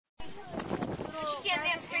can't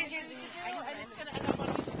dance crazy. And it's gonna end up on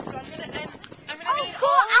YouTube. So I'm gonna need Cool.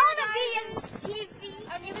 all I want to be in TV.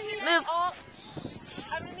 I'm gonna need Move.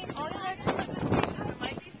 I'm gonna need all your extra participation. It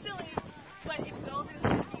might be silly, but if you all do it, it's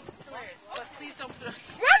gonna be hilarious. But please don't put it on.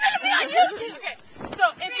 We're going to be on YouTube. Okay. So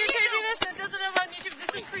if you're taping this and it doesn't end up on YouTube,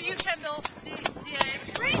 this is for you, Kendall. Okay.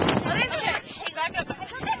 Back up.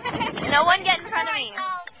 No one get in front of me.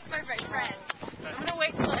 Perfect, friend. I'm gonna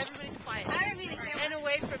wait till everybody's quiet and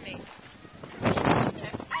away from me.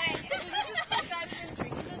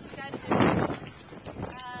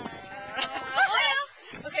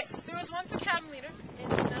 Okay, there was once a cabin leader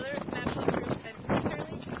in another naturalist group, and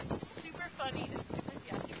apparently he was super funny and super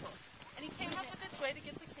theatrical. And he came up with this way to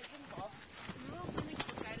get the kids involved. A little something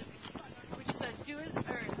called guided research, which is a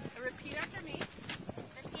repeat after me.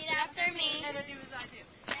 Repeat after me. And a do as I do.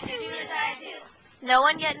 And do as I do. No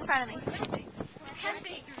one get in front of me. We're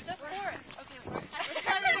camping through the forest. Okay,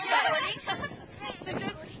 so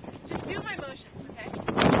just do my motions, okay? We're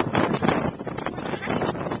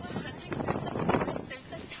hunting through the forest.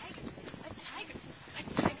 There's a tiger. A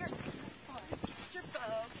tiger in the forest. Get your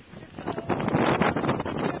bow.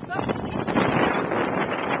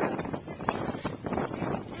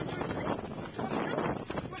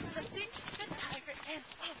 We're hunting the tiger and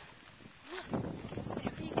look.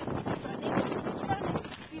 There he goes.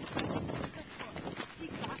 He's running. He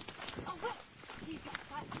got away.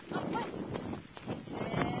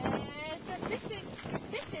 And you're fishing.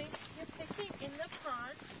 You're fishing in the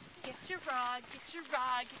pond. Get your rod. Get your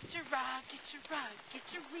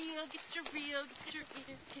reel.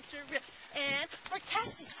 And we're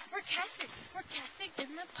casting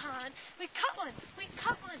in the pond. We caught one.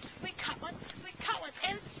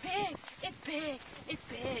 And it's big.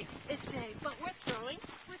 But we're throwing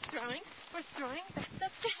back the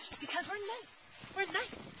fish because we're nice. We're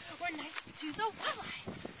nice to the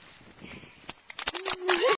walleyes.